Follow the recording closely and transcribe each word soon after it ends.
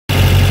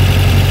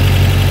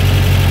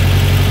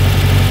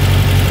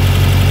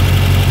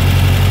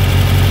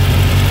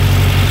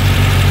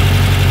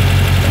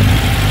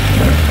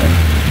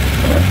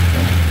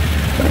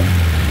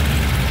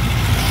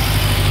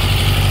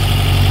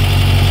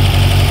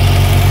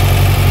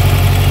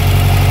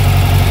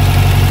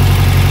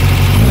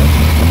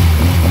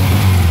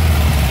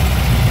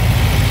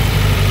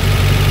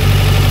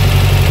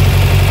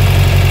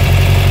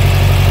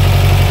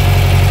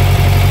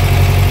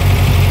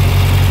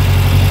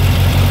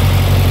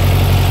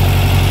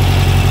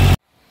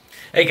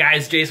Hey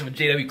guys, Jason with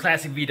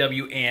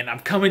JWClassicVW, and I'm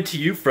coming to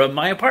you from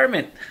my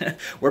apartment.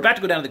 We're about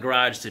to go down to the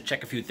garage to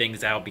check a few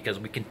things out because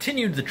we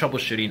continued the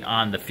troubleshooting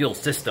on the fuel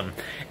system,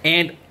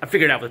 and I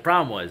figured out what the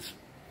problem was.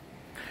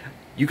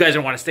 You guys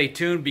don't want to stay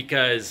tuned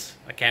because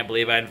I can't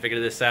believe I hadn't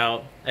figured this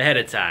out ahead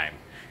of time.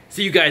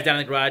 See you guys down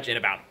in the garage in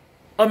about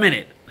a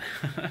minute.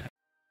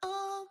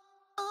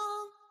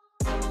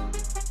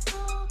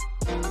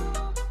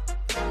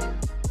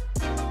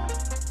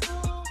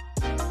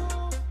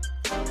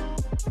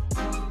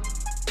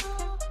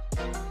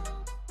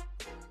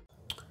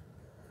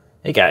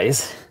 Hey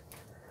guys,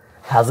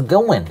 how's it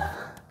going?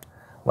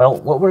 Well,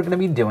 what we're going to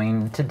be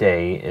doing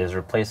today is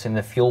replacing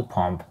the fuel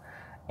pump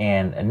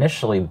and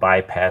initially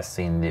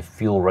bypassing the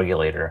fuel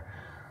regulator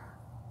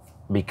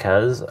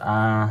because,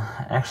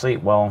 actually,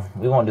 well,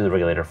 we won't do the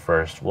regulator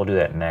first, we'll do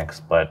that next,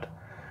 but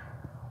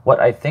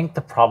what I think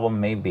the problem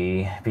may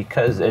be,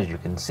 because as you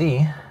can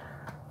see,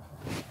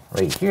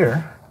 right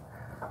here,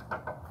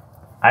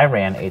 I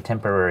ran a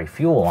temporary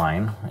fuel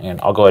line,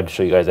 and I'll go ahead and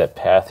show you guys that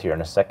path here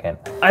in a second.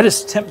 I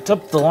just temped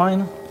up the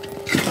line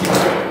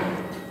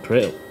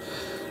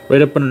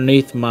right up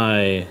underneath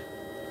my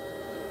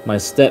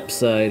step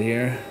side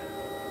here.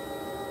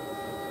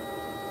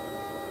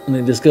 And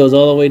it just goes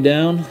all the way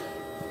down.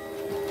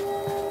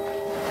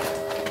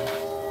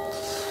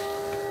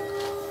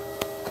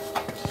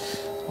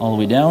 All the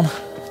way down.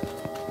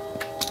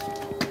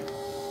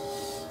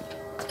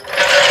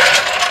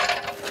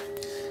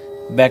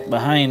 Back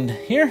behind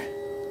here,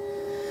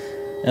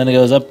 and it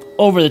goes up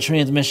over the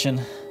transmission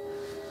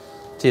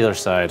to the other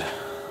side.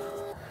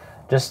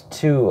 Just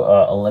to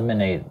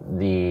eliminate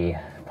the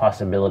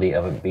possibility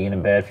of it being a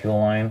bad fuel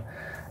line,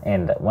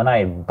 and when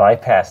I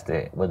bypassed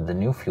it with the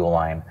new fuel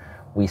line,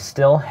 we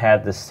still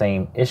had the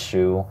same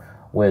issue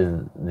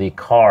with the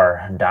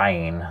car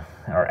dying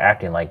or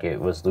acting like it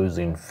was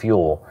losing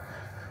fuel.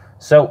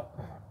 So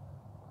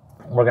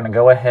we're going to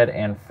go ahead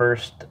and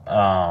first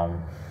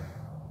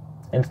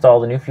install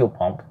the new fuel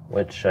pump,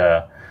 which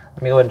let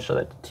me go ahead and show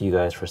that to you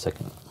guys for a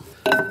second.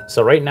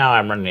 So right now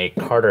I'm running a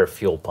Carter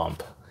fuel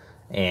pump,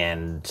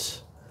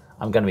 and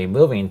I'm going to be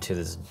moving to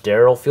this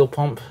Darrell fuel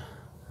pump.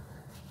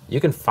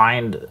 You can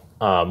find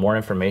more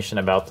information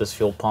about this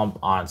fuel pump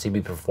on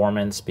CB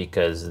Performance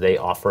because they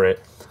offer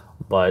it,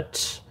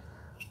 but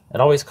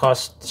it always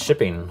costs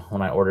shipping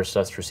when I order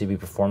stuff through CB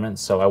Performance.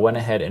 So I went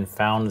ahead and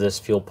found this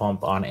fuel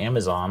pump on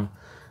Amazon,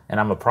 and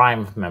I'm a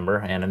Prime member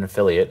and an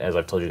affiliate, as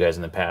I've told you guys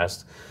in the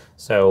past.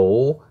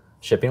 So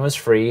shipping was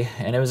free,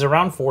 and it was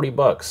around 40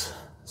 bucks.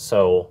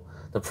 So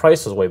the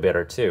price was way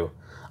better too.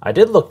 I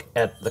did look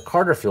at the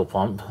Carter fuel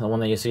pump, the one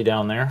that you see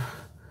down there,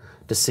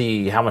 to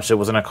see how much it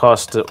was going to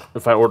cost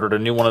if I ordered a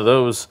new one of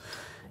those.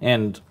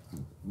 And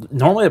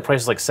normally the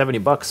price is like 70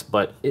 bucks,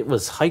 but it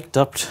was hiked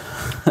up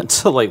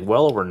to like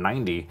well over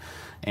 90.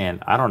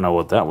 And I don't know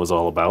what that was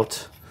all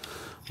about.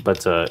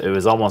 But it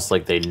was almost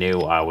like they knew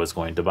I was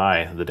going to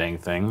buy the dang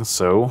thing.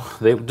 So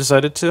they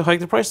decided to hike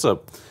the price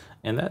up.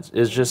 And that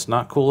is just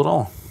not cool at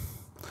all.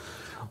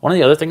 One of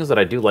the other things that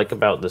I do like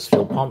about this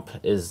fuel pump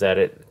is that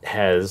it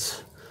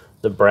has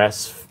the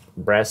brass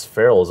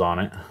ferrules on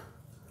it,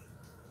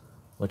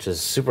 which is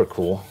super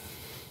cool.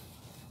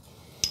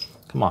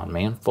 Come on,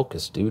 man,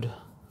 focus, dude.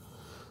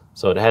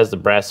 So it has the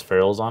brass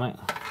ferrules on it.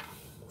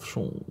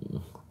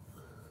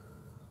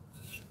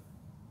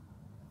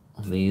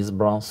 These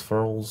brass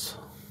ferrules.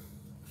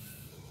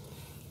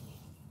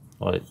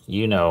 Well,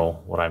 you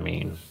know what I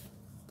mean,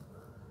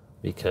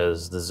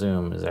 because the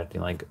zoom is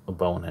acting like a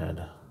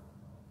bonehead.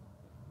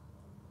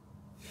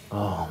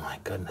 Oh my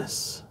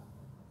goodness.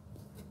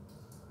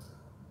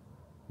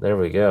 There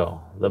we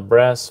go. The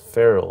brass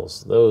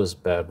ferrules, those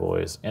bad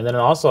boys. And then it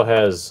also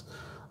has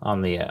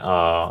on the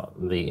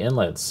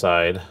inlet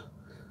side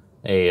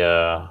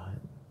a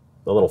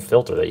little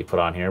filter that you put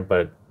on here,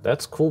 but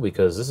that's cool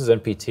because this is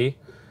NPT,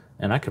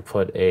 and I could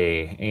put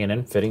a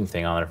A&N fitting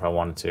thing on it if I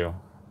wanted to.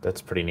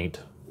 That's pretty neat.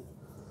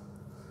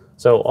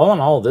 So all in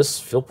all, this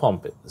fuel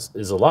pump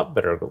is a lot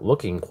better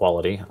looking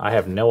quality. I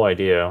have no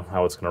idea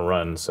how it's going to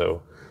run,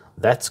 so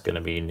that's going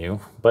to be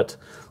new. But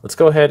let's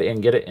go ahead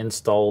and get it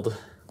installed.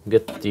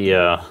 Get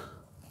the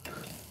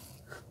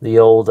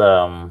old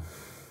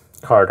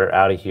Carter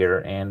out of here,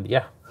 and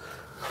yeah,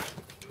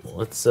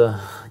 let's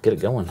get it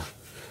going.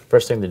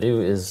 First thing to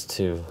do is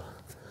to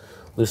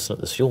loosen up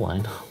this fuel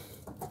line.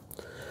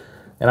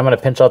 And I'm going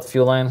to pinch off the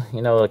fuel line,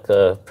 you know, like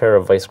a pair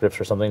of vice grips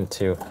or something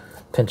to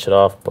pinch it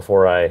off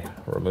before I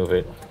remove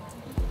it.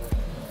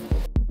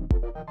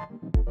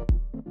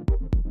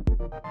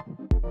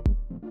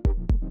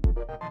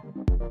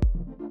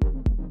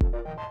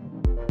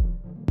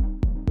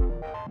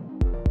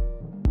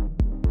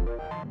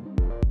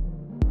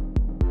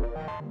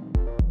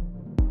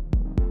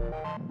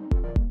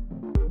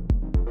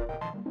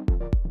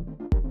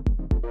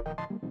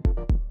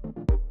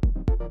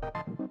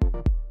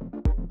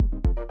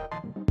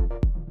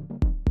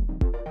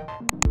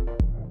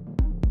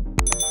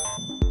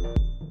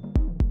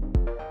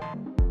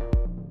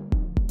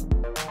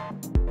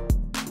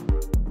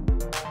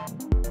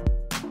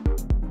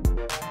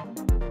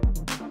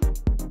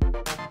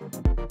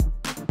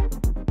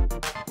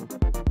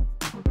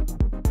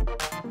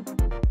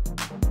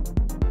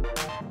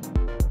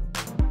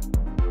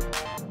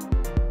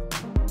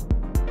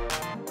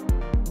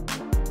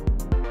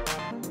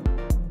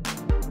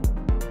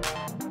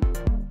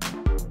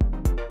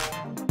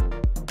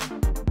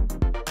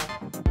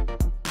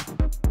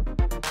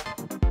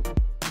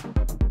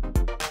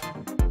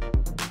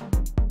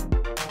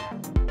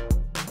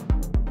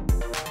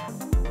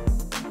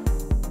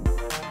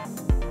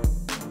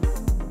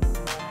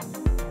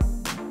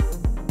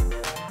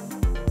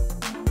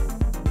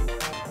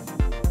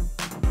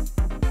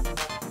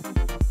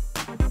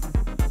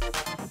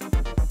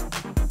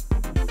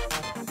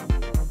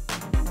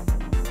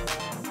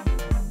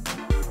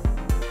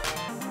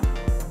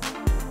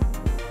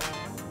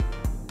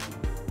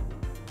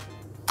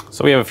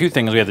 So we have a few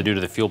things we have to do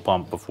to the fuel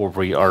pump before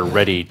we are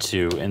ready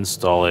to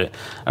install it.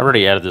 I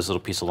already added this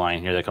little piece of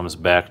line here that comes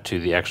back to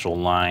the actual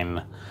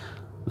line,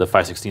 the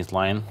 5/16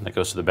 line that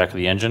goes to the back of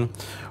the engine.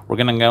 We're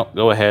gonna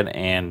go ahead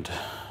and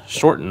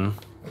shorten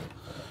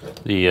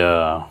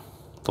the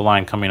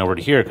line coming over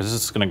to here, because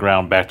this is gonna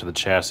ground back to the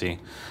chassis,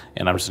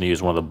 and I'm just gonna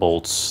use one of the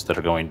bolts that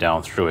are going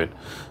down through it.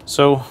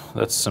 So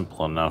that's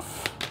simple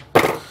enough.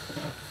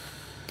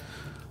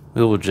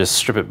 We will just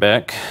strip it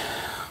back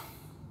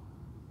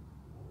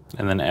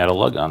and then add a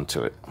lug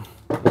onto it.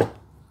 And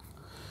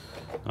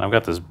I've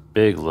got this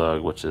big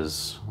lug, which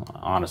is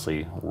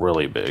honestly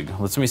really big.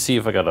 Let me see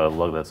if I got a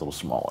lug that's a little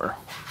smaller.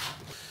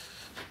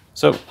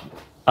 So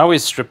I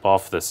always strip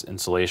off this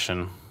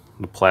insulation,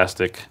 the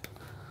plastic,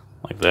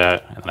 like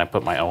that, and then I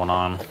put my own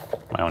on,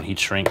 my own heat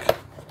shrink.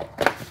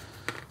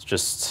 It's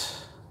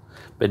just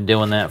been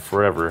doing that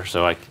forever,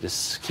 so I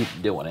just keep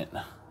doing it.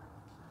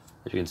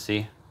 As you can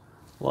see,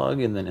 lug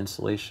and then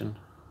insulation.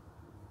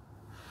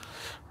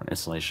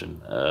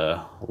 Installation,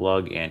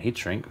 lug and heat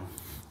shrink.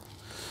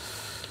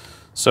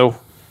 So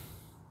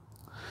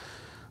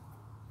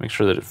make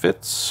sure that it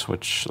fits,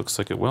 which looks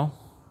like it will.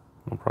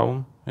 No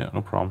problem. Yeah,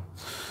 no problem.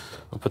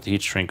 We'll put the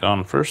heat shrink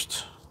on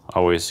first.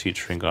 Always heat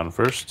shrink on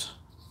first.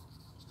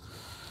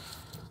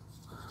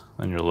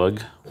 Then your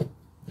lug.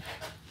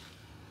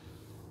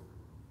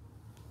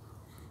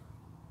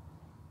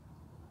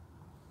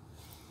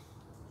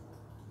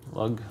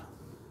 Lug.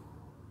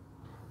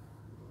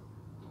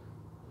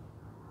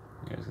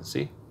 You guys can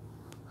see.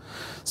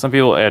 Some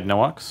people add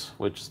NOx,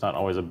 which is not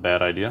always a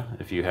bad idea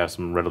if you have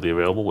some readily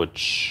available,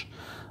 which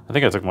I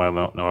think I took my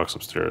NOx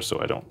upstairs,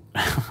 so I don't.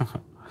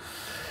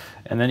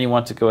 And then you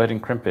want to go ahead and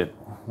crimp it.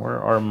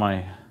 Where are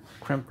my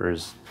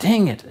crimpers?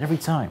 Dang it, every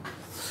time.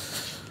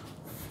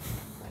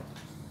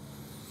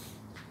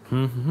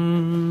 Well,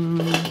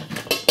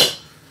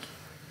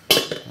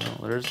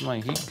 there's my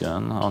heat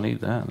gun. I'll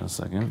need that in a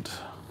second.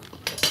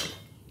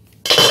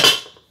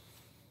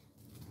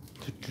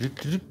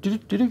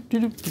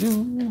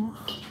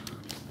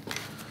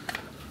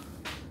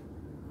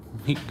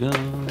 Heat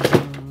gun.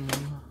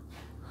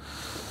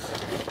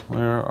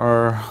 Where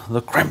are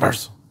the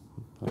crimpers?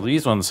 Well,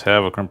 these ones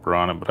have a crimper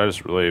on it, but I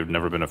just really have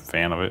never been a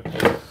fan of it.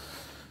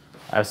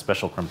 I have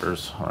special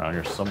crimpers around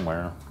here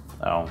somewhere.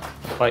 I'll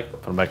probably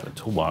put them back in the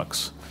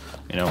toolbox,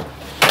 you know,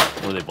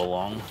 where they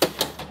belong.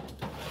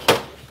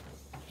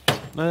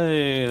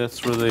 Hey,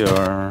 that's where they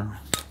are.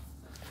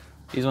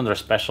 These ones are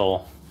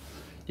special.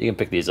 You can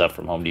pick these up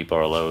from Home Depot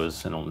or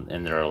Lowe's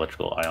in their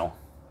electrical aisle.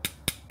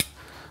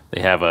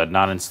 They have a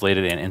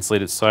non-insulated and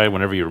insulated side.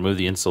 Whenever you remove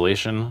the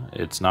insulation,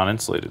 it's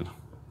non-insulated.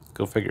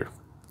 Go figure.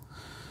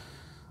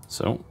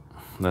 So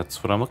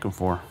that's what I'm looking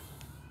for.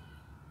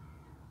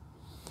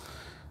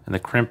 And the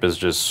crimp is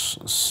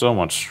just so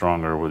much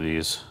stronger with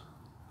these.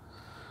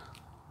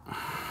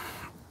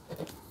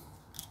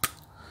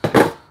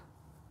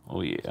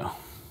 Oh yeah.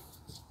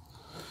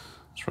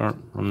 Let's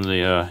run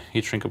the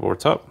heat shrink up over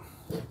top.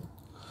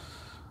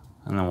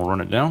 And then we'll run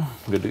it down.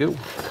 Good to go.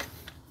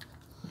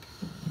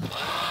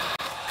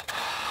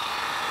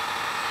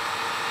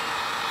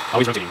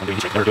 Always rotating when doing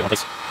heat shrink. Never do it one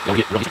place. Don't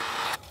get real heat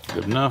shrink.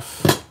 Good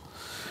enough.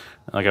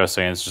 And like I was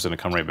saying, it's just going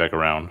to come right back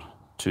around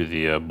to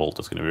the bolt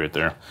that's going to be right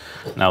there.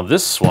 Now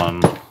this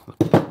one,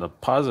 the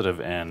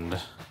positive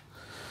end,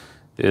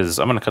 is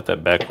I'm going to cut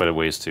that back quite a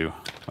ways too,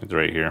 like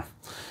right here,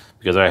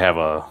 because I have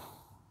a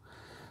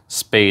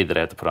spade that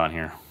I have to put on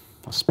here.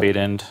 A spade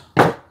end.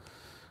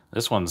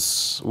 This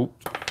one's,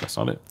 oop, that's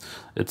not it.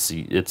 It's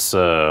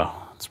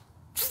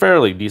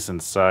fairly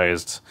decent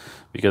sized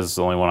because it's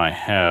the only one I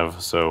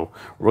have. So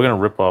we're gonna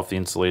rip off the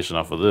insulation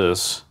off of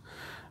this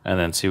and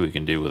then see what we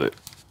can do with it.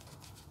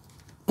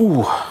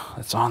 Ooh,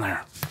 it's on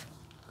there.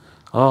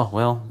 Oh,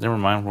 well, never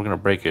mind. We're gonna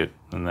break it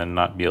and then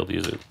not be able to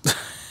use it.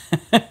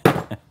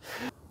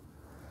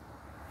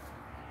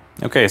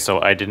 Okay,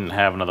 so I didn't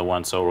have another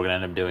one, so what we're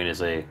gonna end up doing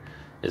is a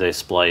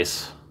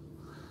splice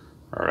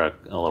or a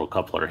little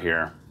coupler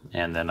here.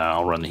 And then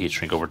I'll run the heat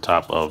shrink over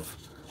top of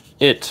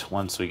it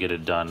once we get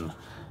it done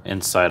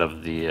inside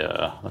of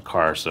the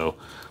car. So,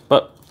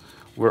 but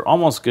we're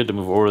almost good to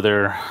move over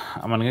there.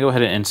 I'm gonna go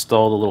ahead and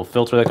install the little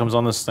filter that comes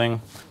on this thing.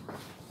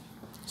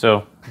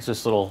 So it's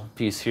this little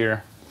piece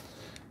here.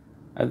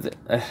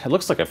 It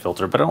looks like a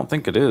filter, but I don't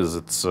think it is.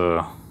 It's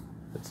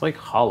like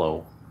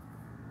hollow.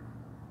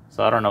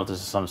 So I don't know if this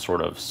is some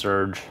sort of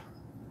surge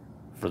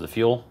for the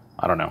fuel.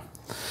 I don't know.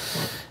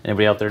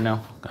 Anybody out there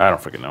know? I don't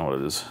freaking know what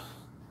it is.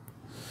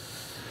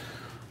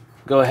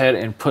 Go ahead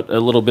and put a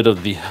little bit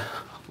of the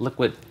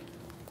liquid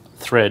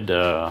thread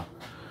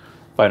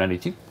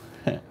 592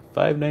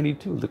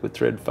 592 liquid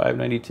thread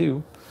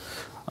 592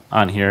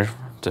 on here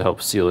to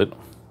help seal it.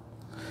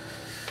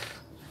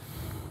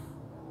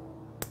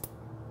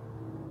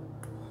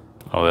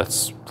 Oh,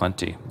 that's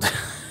plenty.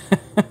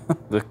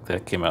 Look,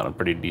 that came out a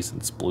pretty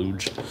decent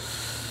splooge.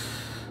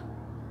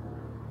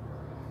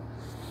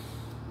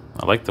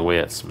 I like the way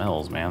it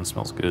smells, man. It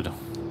smells good.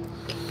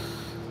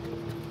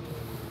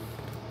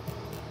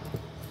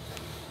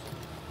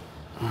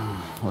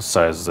 What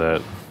size is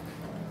that?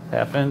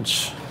 1/2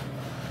 inch.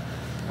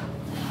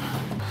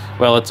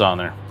 Well, it's on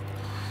there.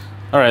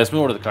 All right, let's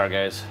move over to the car,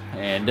 guys,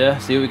 and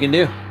see what we can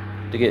do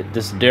to get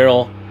this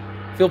Darrell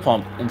fuel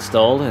pump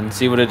installed and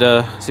see what it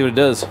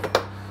does.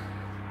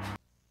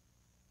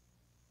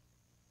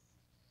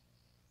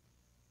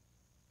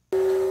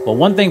 Well,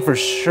 one thing for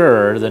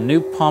sure, the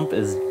new pump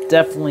is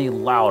definitely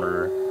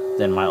louder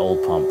than my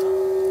old pump.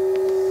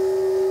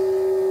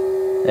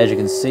 As you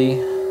can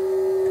see,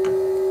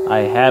 I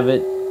have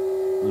it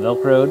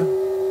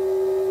Velcroed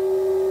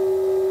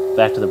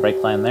back to the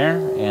brake line there,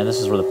 and this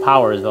is where the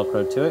power is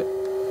Velcroed to it.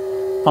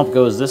 Pump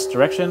goes this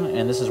direction,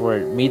 and this is where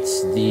it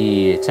meets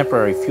the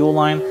temporary fuel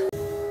line.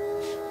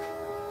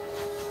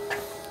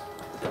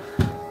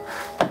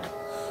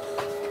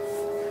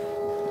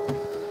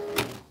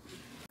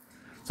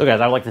 So guys,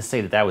 I'd like to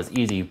say that was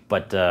easy,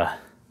 but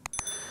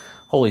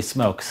holy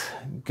smokes,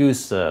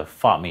 Goose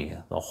fought me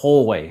the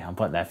whole way on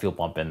putting that fuel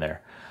pump in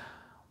there.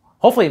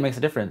 Hopefully it makes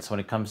a difference when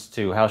it comes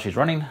to how she's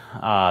running.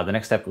 The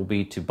next step will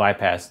be to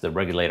bypass the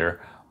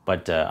regulator,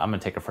 but I'm gonna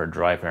take her for a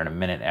drive here in a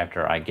minute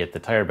after I get the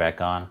tire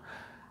back on.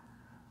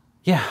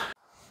 Yeah.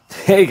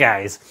 Hey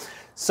guys,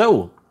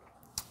 so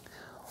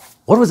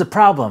what was the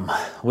problem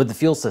with the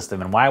fuel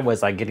system and why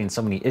was I getting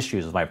so many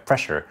issues with my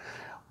pressure?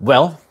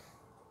 Well,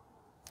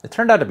 it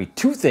turned out to be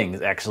two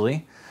things,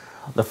 actually.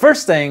 The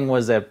first thing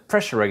was that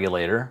pressure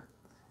regulator.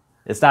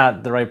 It's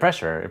not the right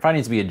pressure. It probably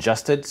needs to be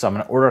adjusted, so I'm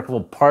going to order a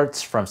couple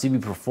parts from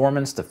CB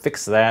Performance to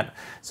fix that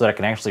so that I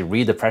can actually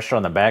read the pressure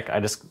on the back.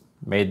 I just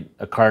made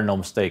a cardinal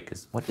mistake.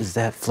 What is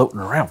that floating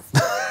around?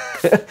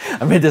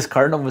 I made this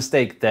cardinal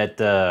mistake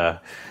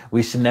that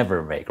we should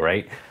never make,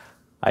 right?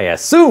 I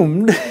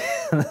assumed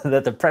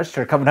that the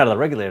pressure coming out of the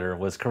regulator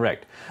was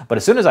correct. But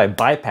as soon as I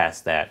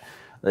bypassed that,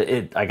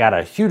 I got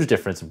a huge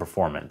difference in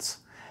performance.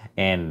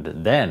 And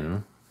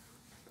then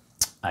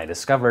I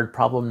discovered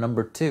problem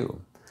number two.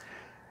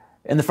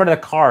 In the front of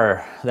the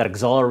car, that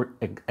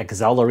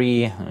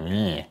auxiliary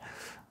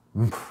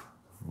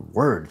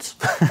words,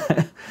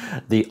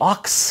 the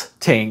aux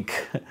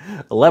tank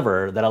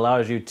lever that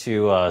allows you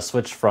to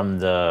switch from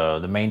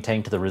the main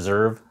tank to the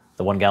reserve,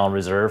 the 1 gallon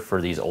reserve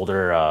for these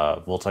older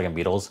Volkswagen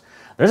Beetles.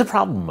 There's a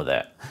problem with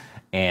that.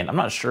 And I'm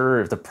not sure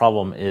if the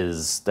problem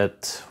is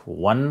that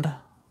one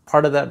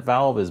part of that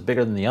valve is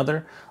bigger than the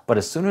other, but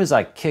as soon as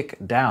I kick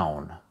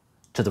down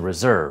to the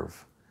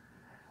reserve,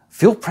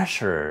 fuel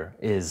pressure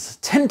is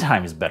 10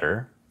 times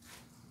better.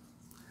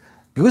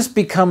 Goose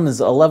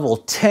becomes a level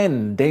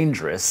 10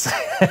 dangerous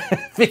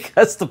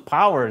because the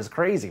power is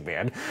crazy,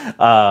 man.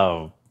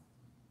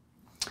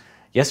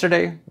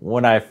 Yesterday,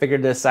 when I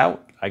figured this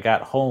out, I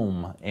got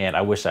home and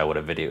I wish I would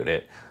have videoed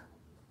it,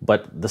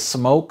 but the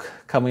smoke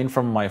coming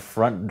from my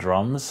front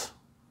drums,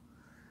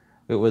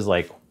 it was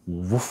like,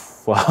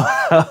 woof.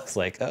 I was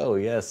like, oh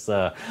yes,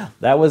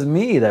 that was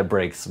me, that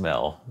brake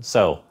smell.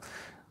 So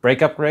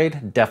brake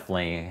upgrade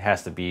definitely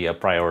has to be a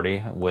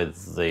priority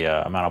with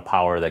the amount of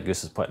power that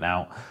Goose is putting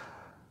out.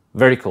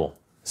 Very cool.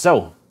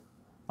 So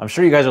I'm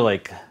sure you guys are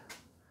like,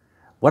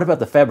 what about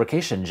the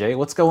fabrication, Jay?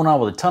 What's going on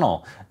with the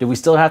tunnel? Do we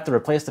still have to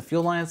replace the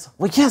fuel lines?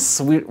 Well, yes,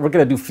 we're going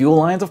to do fuel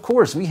lines, of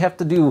course. We have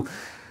to do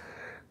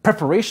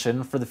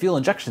preparation for the fuel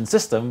injection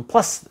system,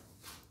 plus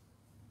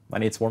I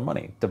need some more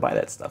money to buy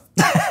that stuff.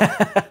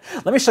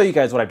 Let me show you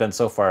guys what I've done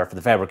so far for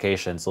the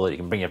fabrication so that you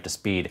can bring you up to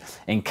speed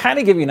and kind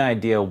of give you an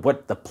idea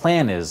what the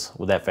plan is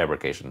with that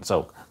fabrication.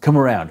 So come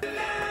around.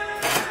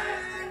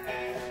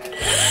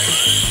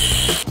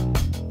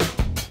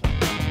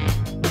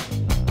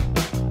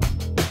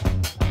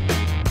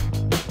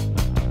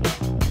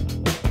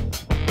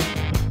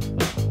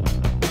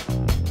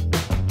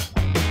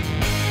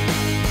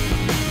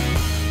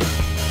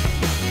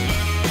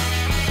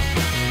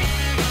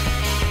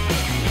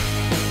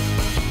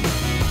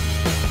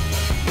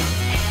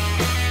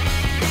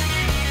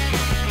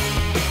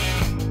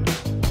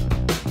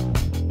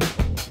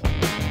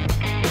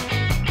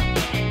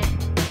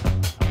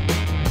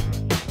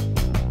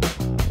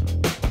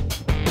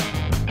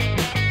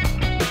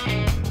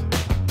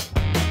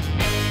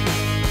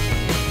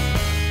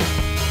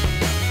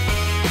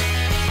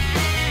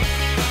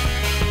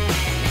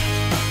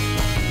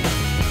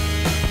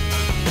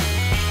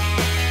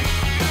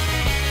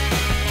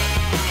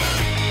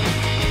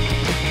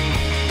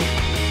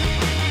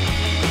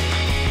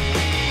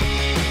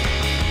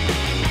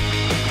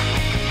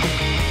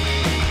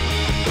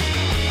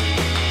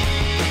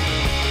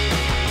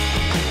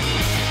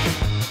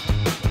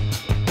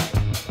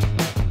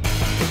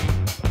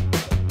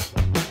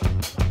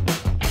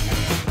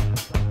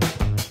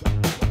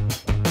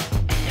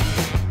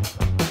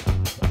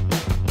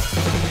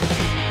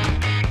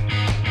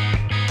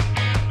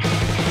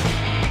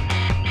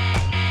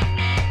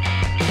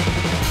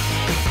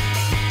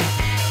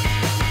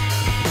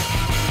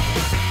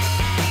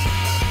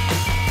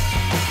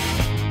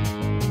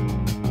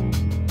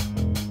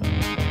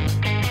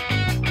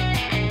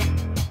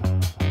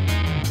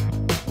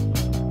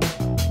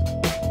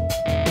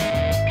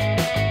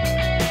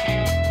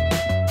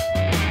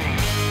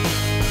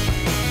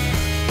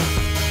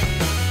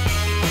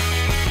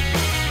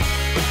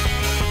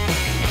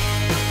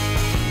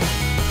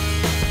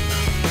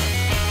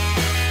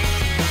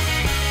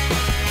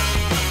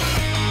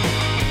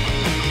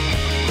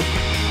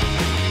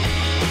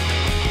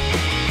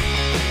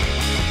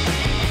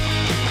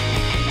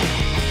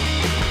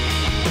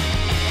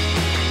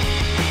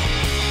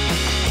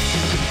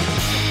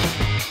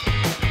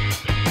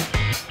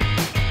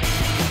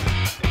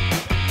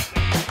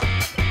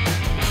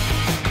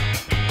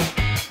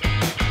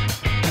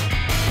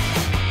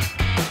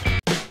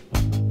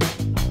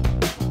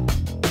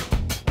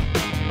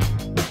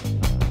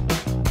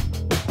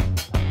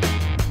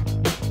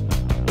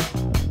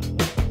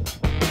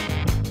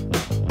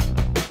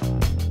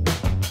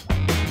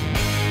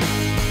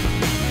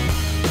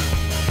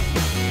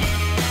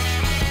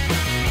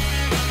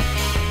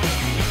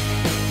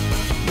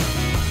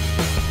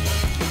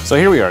 So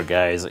here we are,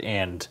 guys,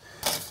 and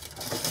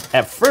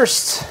at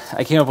first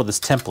I came up with this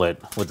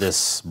template with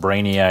this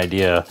brainy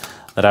idea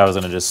that I was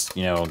gonna just,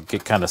 you know,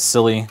 get kind of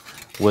silly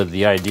with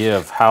the idea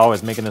of how I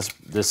was making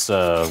this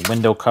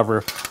window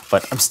cover,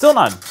 but I'm still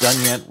not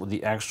done yet with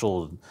the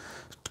actual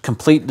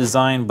complete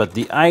design. But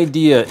the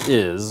idea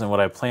is, and what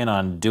I plan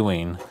on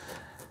doing,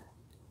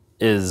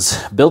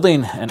 is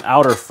building an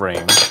outer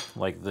frame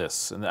like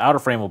this. And the outer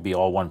frame will be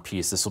all one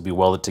piece. This will be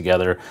welded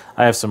together.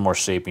 I have some more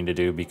shaping to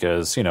do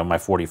because, you know, my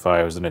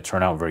 45 is going to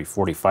turn out very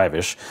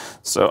 45-ish.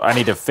 So I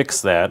need to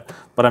fix that.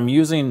 But I'm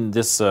using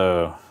this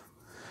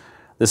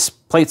this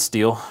plate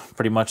steel,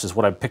 pretty much is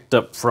what I picked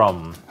up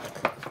from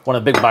one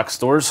of the big box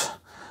stores.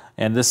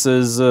 And this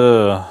is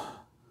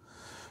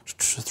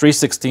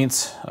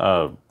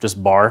 3/16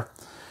 just bar,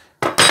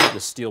 the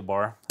steel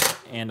bar.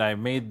 And I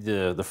made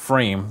the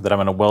frame that I'm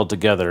going to weld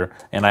together,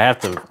 and I have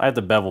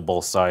to bevel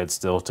both sides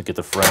still to get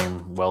the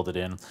frame welded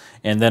in.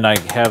 And then I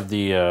have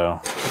the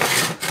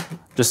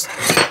just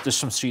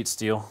some sheet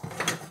steel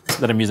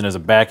that I'm using as a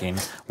backing,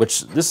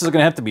 which this is going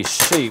to have to be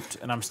shaped,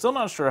 and I'm still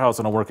not sure how it's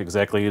going to work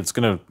exactly. It's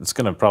gonna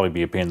probably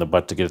be a pain in the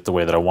butt to get it the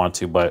way that I want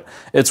to, but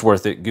it's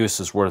worth it. Goose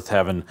is worth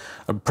having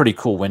a pretty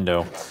cool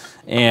window.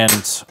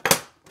 And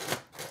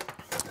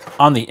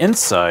on the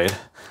inside,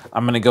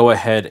 I'm going to go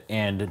ahead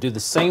and do the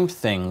same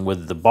thing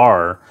with the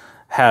bar,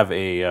 have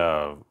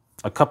a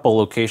couple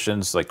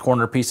locations, like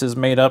corner pieces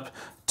made up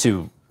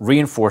to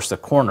reinforce the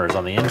corners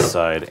on the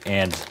inside.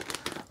 And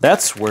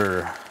that's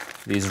where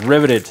these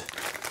riveted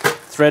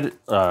thread,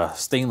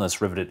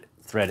 stainless riveted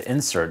thread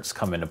inserts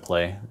come into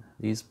play.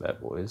 These bad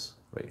boys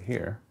right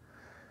here.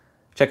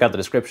 Check out the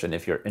description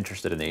if you're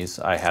interested in these.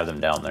 I have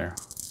them down there.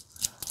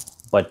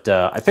 But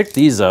I picked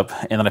these up,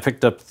 and then I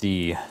picked up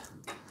the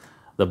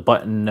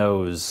button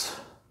nose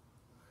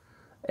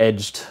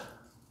edged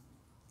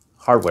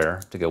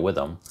hardware to go with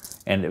them,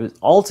 and it was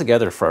all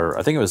together for,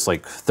 I think it was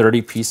like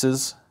 30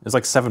 pieces. It was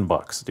like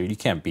 $7, dude. You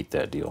can't beat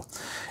that deal.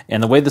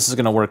 And the way this is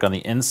going to work on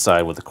the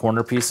inside with the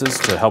corner pieces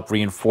to help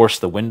reinforce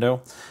the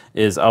window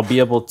is I'll be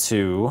able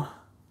to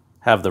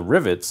have the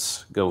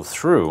rivets go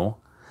through,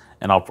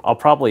 and I'll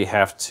probably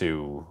have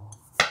to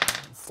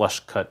flush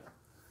cut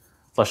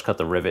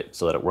the rivet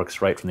so that it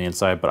works right from the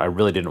inside. But I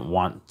really didn't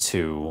want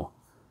to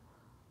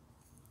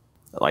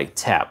like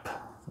tap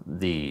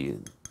the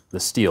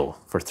steel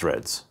for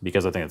threads,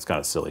 because I think it's kind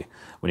of silly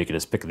when you can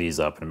just pick these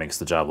up and it makes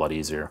the job a lot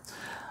easier.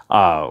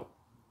 So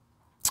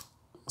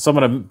I'm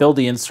going to build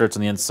the inserts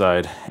on the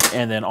inside,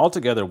 and then all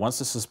together, once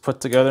this is put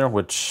together,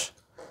 which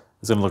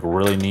is going to look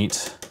really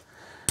neat,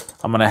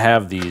 I'm going to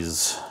have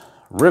these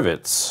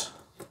rivets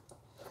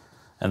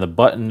and the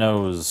button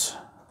nose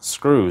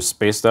screws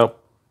spaced out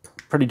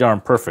pretty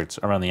darn perfect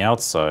around the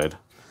outside.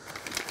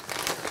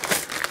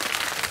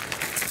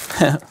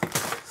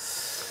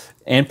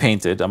 And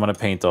painted. I'm going to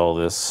paint all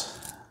this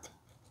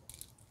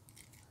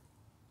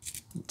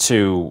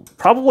to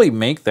probably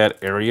make that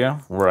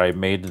area where I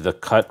made the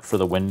cut for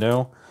the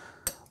window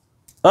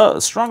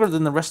stronger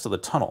than the rest of the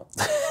tunnel.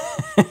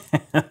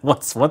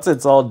 once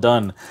it's all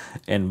done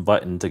and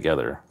buttoned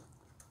together.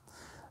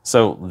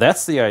 So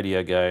that's the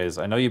idea, guys.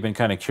 I know you've been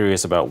kind of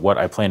curious about what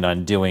I planned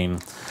on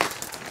doing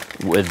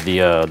with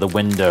the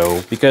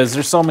window, because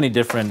there's so many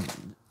different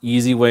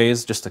easy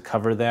ways just to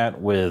cover that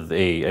with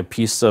a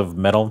piece of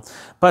metal.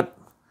 But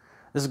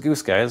this is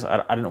Goose, guys.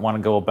 I didn't want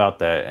to go about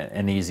that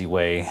an easy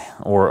way,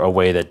 or a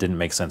way that didn't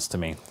make sense to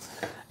me.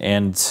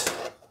 And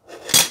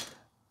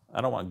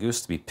I don't want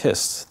Goose to be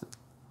pissed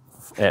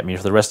at me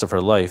for the rest of her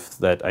life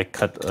that I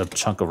cut a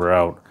chunk of her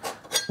out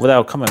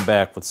without coming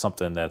back with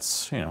something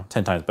that's, you know,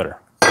 10 times better.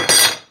 All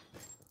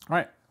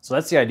right. So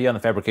that's the idea on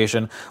the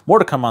fabrication. More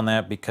to come on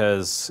that,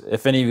 because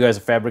if any of you guys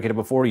have fabricated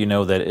before, you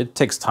know that it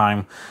takes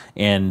time,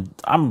 and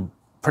I'm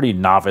pretty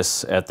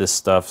novice at this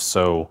stuff.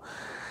 So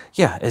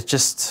yeah, it's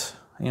just,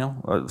 you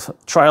know,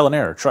 trial and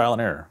error, trial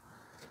and error.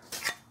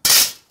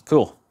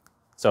 Cool.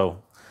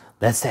 So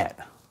that's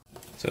that.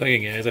 So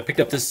again, guys, I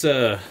picked up this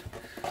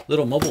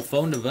little mobile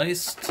phone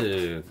device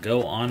to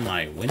go on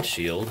my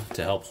windshield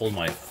to help hold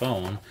my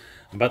phone.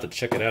 I'm about to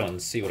check it out and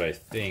see what I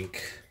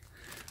think.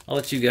 I'll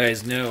let you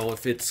guys know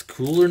if it's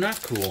cool or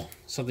not cool.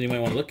 Something you might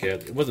want to look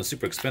at. It wasn't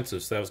super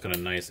expensive, so that was kind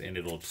of nice, and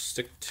it'll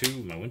stick to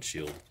my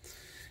windshield.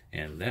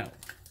 And that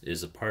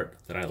is the part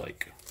that I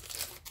like.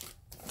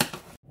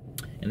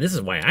 And this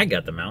is why I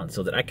got the mount,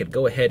 so that I could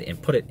go ahead and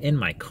put it in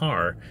my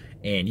car,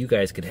 and you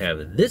guys could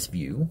have this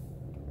view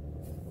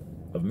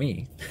of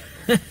me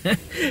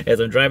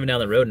as I'm driving down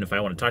the road, and if I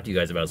want to talk to you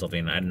guys about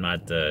something, I'm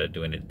not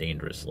doing it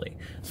dangerously.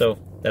 So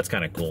that's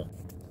kind of cool.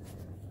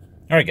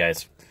 All right,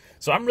 guys.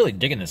 So I'm really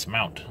digging this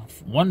mount.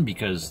 One,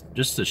 because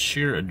just the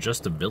sheer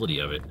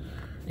adjustability of it,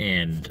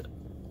 and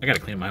I gotta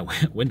clean my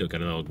window,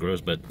 got it all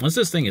gross, but once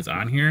this thing is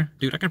on here,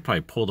 dude, I could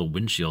probably pull the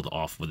windshield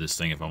off with this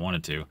thing if I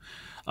wanted to.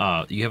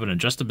 You have an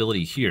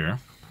adjustability here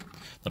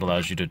that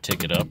allows you to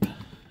take it up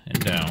and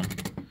down,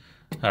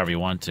 however you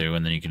want to,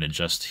 and then you can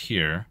adjust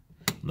here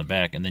on the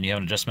back, and then you have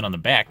an adjustment on the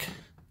back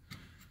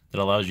that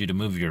allows you to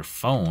move your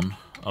phone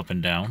up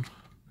and down,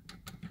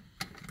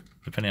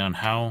 depending on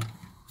how,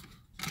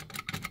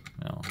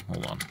 well,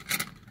 hold on.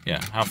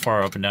 Yeah, how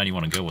far up and down you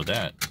want to go with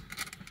that.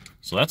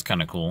 So that's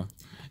kind of cool.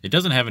 It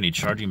doesn't have any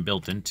charging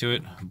built into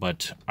it,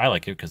 but I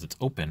like it because it's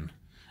open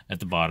at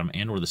the bottom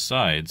and or the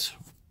sides,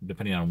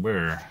 depending on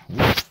where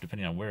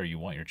you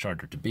want your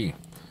charger to be.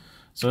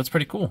 So that's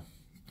pretty cool.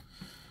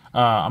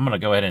 I'm gonna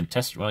go ahead and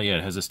test. Well, yeah,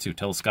 it has this too,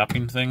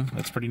 telescoping thing.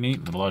 That's pretty neat.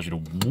 It allows you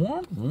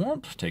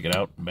to take it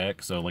out and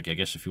back. So, like, I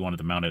guess if you wanted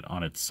to mount it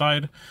on its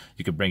side,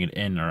 you could bring it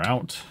in or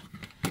out,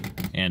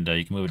 and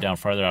you can move it down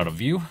farther out of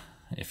view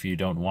if you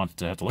don't want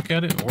to have to look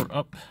at it, or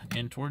up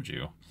and towards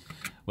you.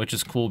 Which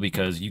is cool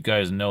because you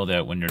guys know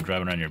that when you're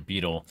driving around your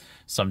Beetle,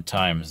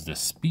 sometimes the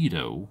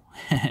speedo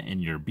in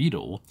your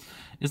Beetle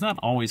is not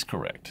always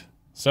correct.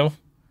 So,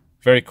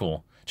 very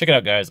cool. Check it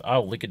out, guys.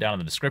 I'll link it down in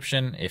the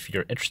description. If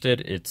you're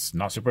interested, it's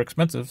not super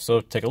expensive,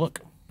 so take a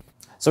look.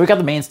 So we got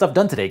the main stuff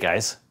done today,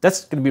 guys.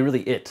 That's going to be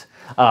really it.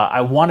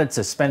 I wanted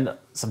to spend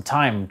some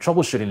time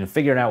troubleshooting and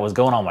figuring out what's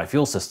going on with my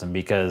fuel system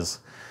because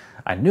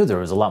I knew there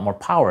was a lot more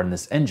power in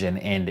this engine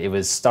and it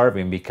was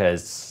starving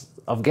because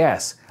of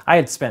gas. I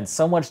had spent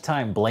so much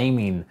time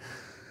blaming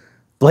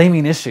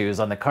issues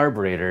on the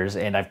carburetors,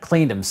 and I've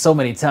cleaned them so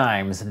many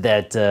times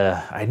that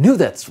I knew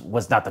that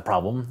was not the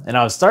problem. And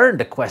I was starting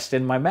to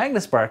question my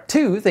MagnaSpark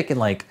too, thinking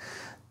like,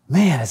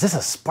 man, is this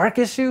a spark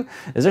issue?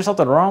 Is there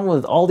something wrong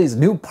with all these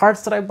new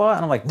parts that I bought?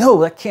 And I'm like,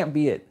 no, that can't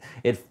be it.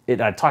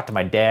 I talked to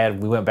my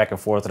dad, we went back and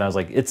forth, and I was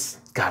like, it's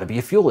gotta be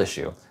a fuel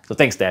issue. So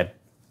thanks, Dad.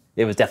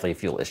 It was definitely a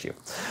fuel issue.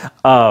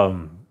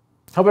 Hope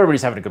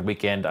everybody's having a good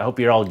weekend. I hope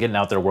you're all getting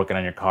out there working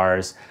on your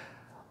cars.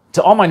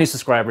 To all my new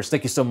subscribers,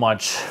 thank you so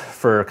much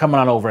for coming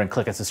on over and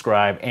clicking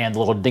subscribe and the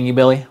little dingy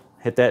belly.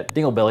 Hit that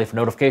dingle belly for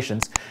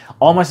notifications.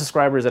 All my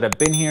subscribers that have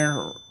been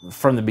here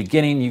from the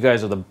beginning, you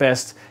guys are the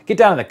best. Get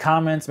down in the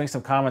comments, make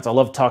some comments. I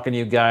love talking to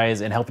you guys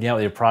and helping you out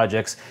with your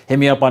projects. Hit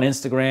me up on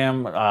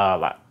Instagram.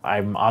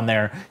 I'm on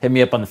there. Hit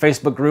me up on the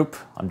Facebook group.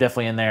 I'm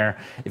definitely in there.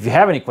 If you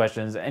have any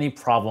questions, any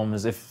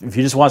problems, if you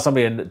just want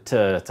somebody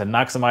to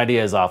knock some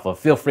ideas off of,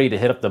 feel free to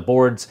hit up the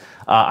boards.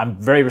 I'm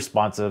very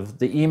responsive.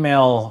 The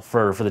email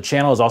for the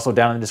channel is also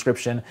down in the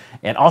description.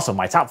 And also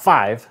my top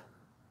 5,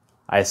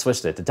 I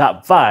switched it to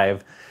top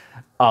 5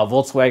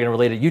 Volkswagen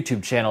related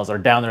YouTube channels are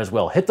down there as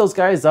well. Hit those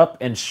guys up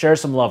and share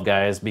some love,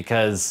 guys,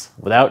 because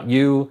without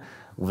you,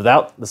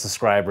 without the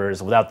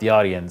subscribers, without the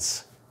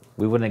audience,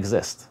 we wouldn't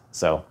exist.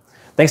 So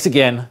thanks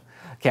again.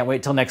 Can't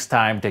wait till next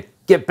time to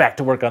get back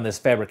to work on this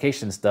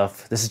fabrication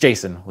stuff. This is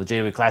Jason with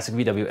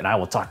JWClassicVW, and I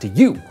will talk to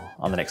you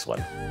on the next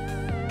one.